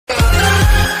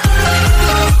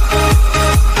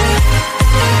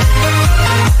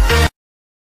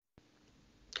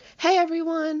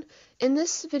In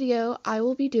this video, I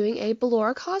will be doing a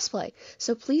Ballora cosplay,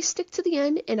 so please stick to the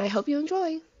end and I hope you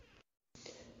enjoy.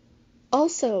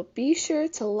 Also, be sure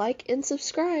to like and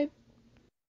subscribe.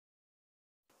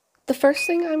 The first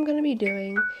thing I'm going to be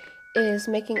doing is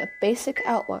making a basic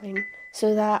outline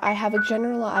so that I have a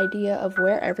general idea of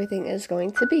where everything is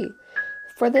going to be.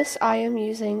 For this, I am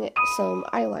using some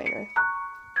eyeliner.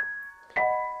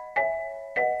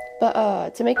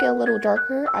 But to make it a little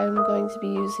darker, I'm going to be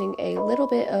using a little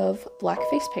bit of black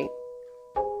face paint.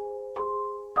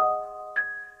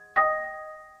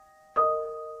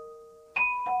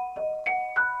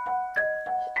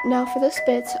 Now for this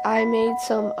bit, I made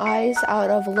some eyes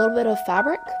out of a little bit of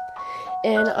fabric,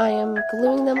 and I am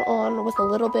gluing them on with a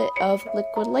little bit of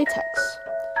liquid latex,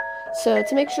 so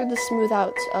to make sure to smooth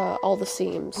out all the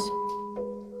seams.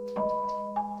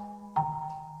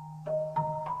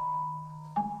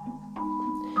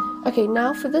 Okay,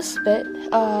 now for this bit,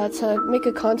 to make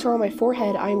a contour on my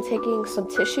forehead, I'm taking some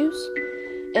tissues,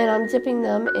 and I'm dipping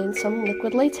them in some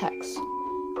liquid latex.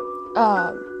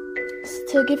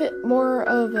 To give it more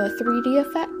of a 3D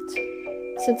effect,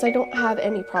 since I don't have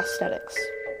any prosthetics.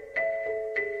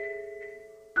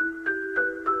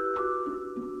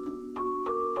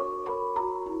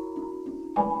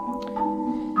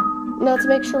 Now to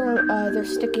make sure they're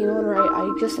sticking on right,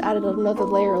 I just added another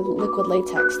layer of liquid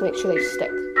latex to make sure they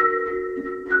stick.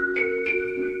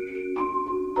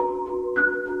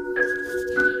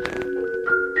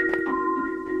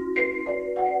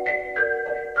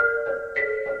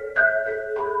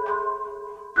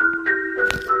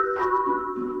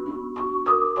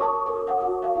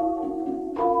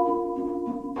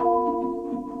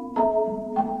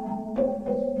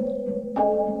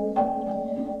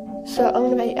 So I'm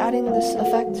going to be adding this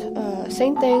effect,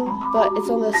 same thing, but it's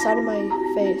on the side of my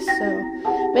face,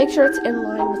 so make sure it's in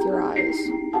line with your eyes.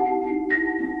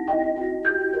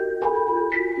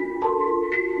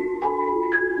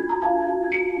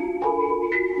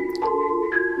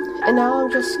 And now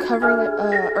I'm just covering it,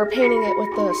 or painting it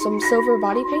with some silver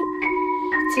body paint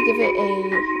to give it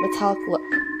a metallic look.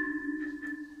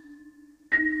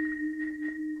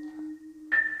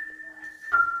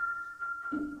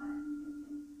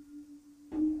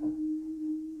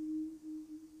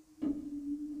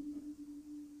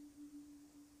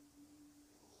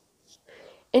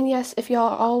 And yes, if y'all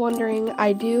are all wondering,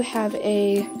 I do have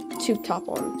a tube top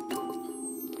on.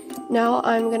 Now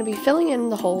I'm going to be filling in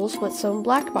the holes with some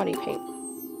black body paint.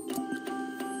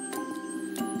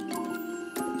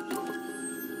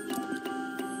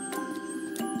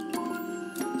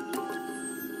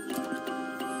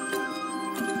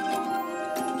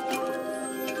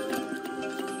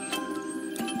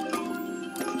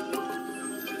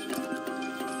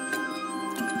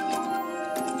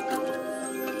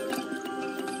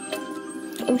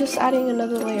 I'm just adding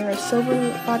another layer of silver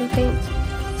body paint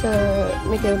to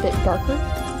make it a bit darker.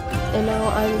 And now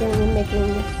I'm going to be making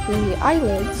the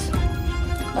eyelids,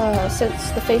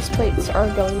 since the face plates are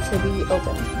going to be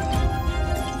open.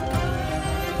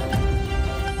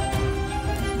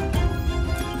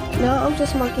 Now I'm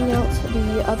just marking out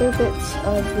the other bits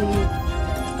of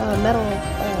the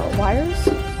metal wires.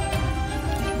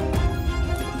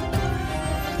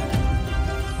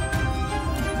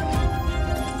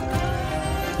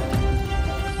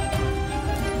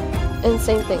 And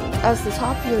same thing, as the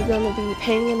top, you're going to be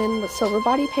painting it in with silver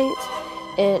body paint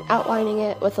and outlining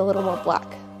it with a little more black.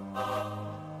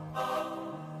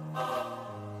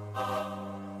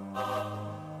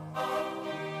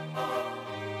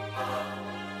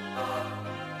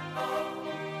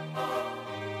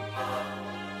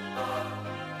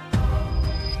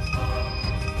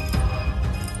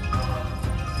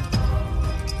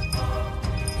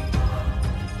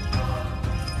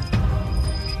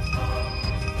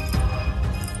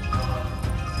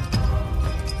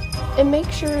 And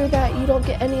make sure that you don't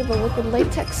get any of the liquid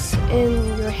latex in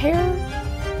your hair.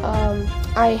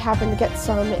 I happened to get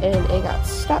some and it got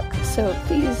stuck, so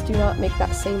please do not make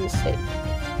that same mistake.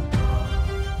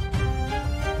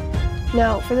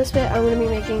 Now for this bit, I'm going to be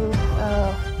making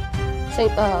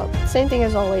same thing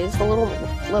as always, the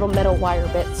little metal wire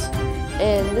bits,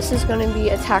 and this is going to be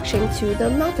attaching to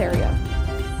the mouth area.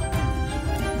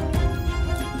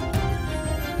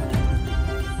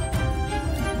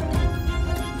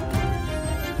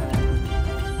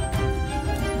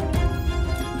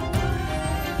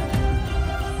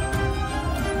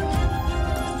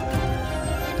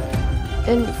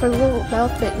 And for the little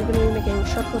mouth bit, you're going to be making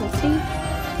sharp little teeth.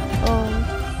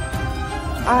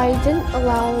 I didn't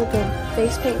allow the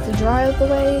face paint to dry out the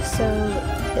way, so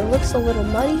it looks a little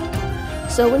muddy.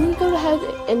 So when you go ahead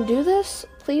and do this,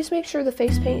 please make sure the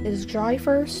face paint is dry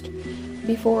first,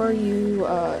 before you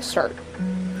start.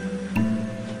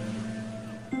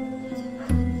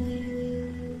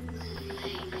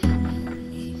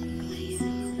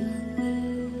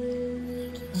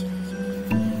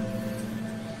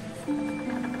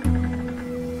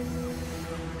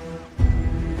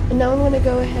 And now I'm going to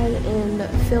go ahead and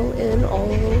fill in all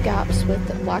the little gaps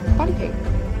with black body paint.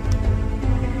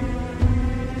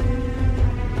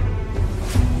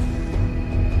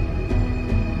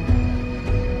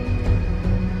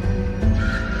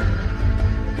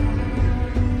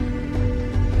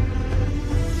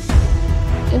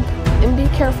 And be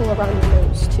careful around your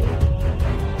nose too.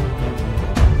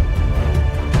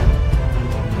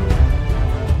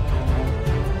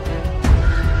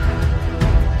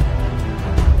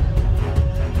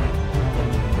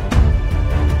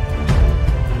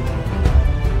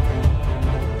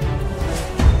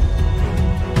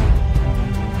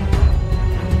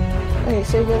 Okay,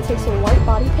 so you're going to take some white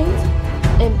body paint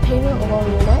and paint it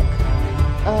along your neck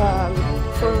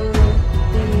for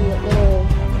the little,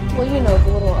 well, you know,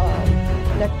 the little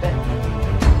neck bit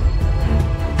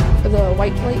for the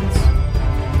white plates.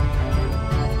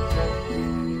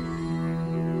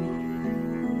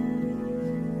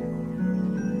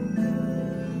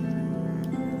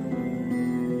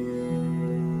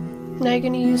 Now you're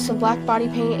going to use some black body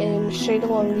paint and shade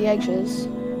along the edges.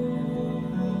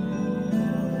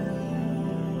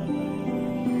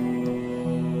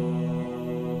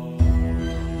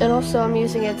 And also I'm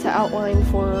using it to outline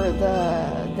for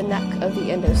the neck of the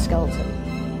endoskeleton.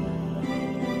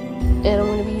 And I'm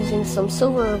going to be using some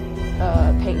silver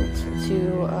paint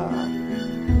to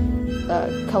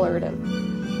color it in.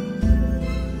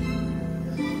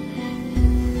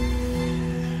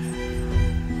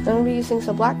 I'm going to be using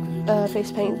some black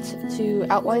face paint to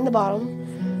outline the bottom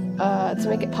to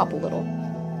make it pop a little.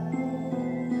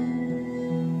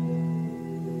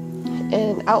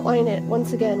 And outline it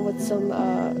once again with some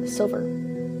silver.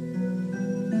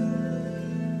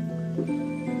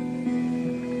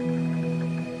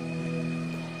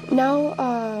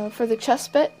 Now for the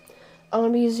chest bit, I'm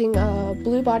going to be using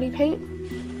blue body paint.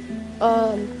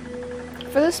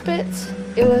 For this bit,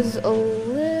 it was a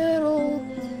little,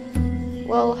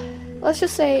 well, let's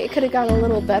just say it could have gotten a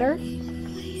little better.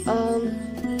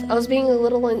 I was being a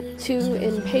little too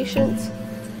impatient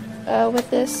with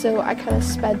this, so I kind of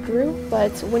sped through,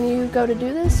 but when you go to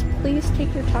do this, please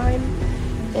take your time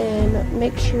and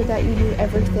make sure that you do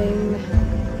everything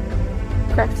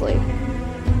correctly.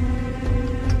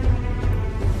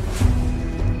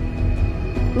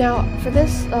 Now for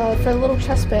this, for the little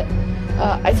chest bit,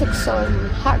 I took some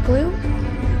hot glue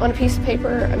on a piece of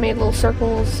paper, I made little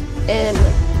circles and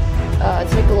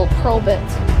to make a little pearl bit,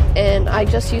 and I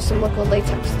just used some liquid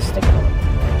latex to stick it on.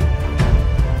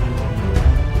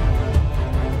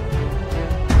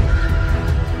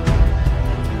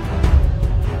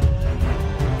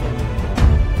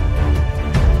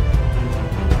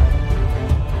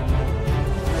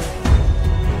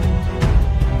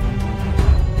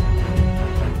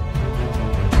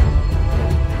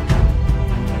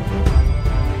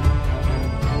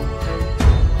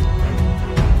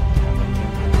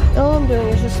 All I'm doing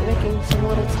is just making some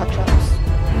little touch-ups.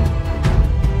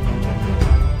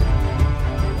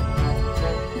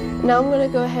 Now I'm going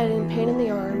to go ahead and paint in the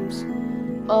arms.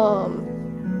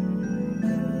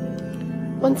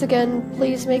 Once again,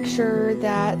 please make sure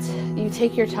that you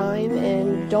take your time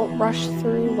and don't rush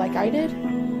through like I did.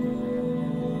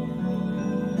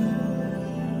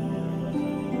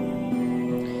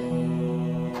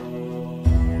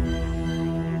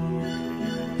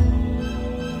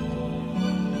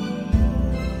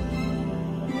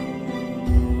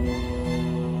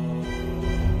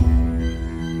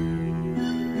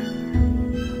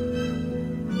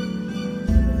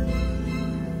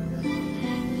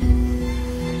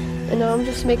 And now I'm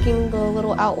just making the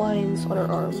little outlines on her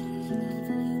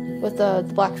arm with the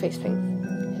black face paint.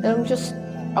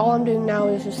 And all I'm doing now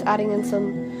is just adding in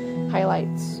some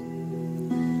highlights.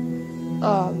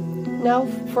 Now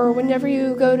for whenever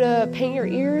you go to paint your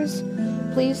ears,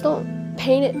 please don't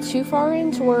paint it too far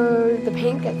in to where the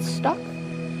paint gets stuck,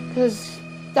 because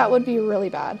that would be really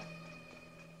bad.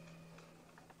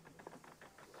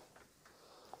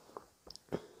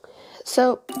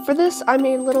 So for this, I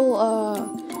made little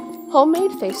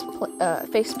homemade face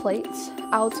plates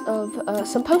out of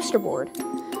some poster board.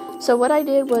 So what I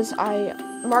did was I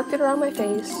marked it around my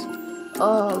face,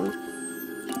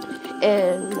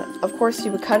 and of course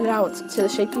you would cut it out to the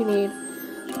shape you need.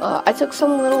 I took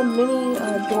some little mini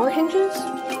door hinges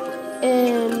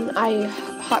and I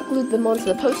hot glued them onto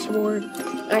the poster board,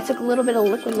 and I took a little bit of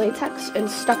liquid latex and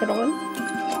stuck it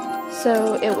on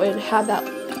so it would have that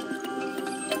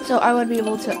so I would be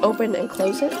able to open and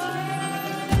close it.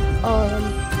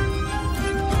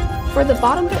 For the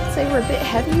bottom bits, they were a bit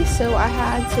heavy, so I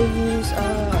had to use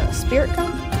spirit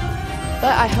gum.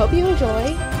 But I hope you enjoy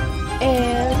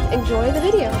the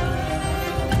video.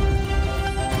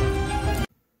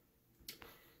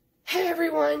 Hey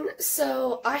everyone,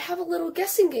 so I have a little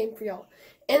guessing game for y'all.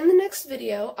 In the next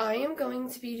video, I am going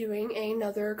to be doing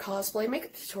another cosplay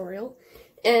makeup tutorial,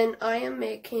 and I am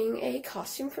making a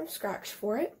costume from scratch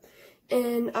for it,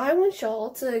 and I want y'all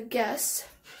to guess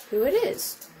who it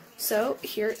is. So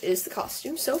here is the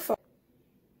costume so far.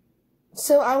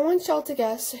 So I want y'all to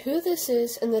guess who this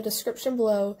is in the description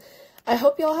below. I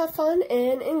hope y'all have fun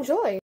and enjoy.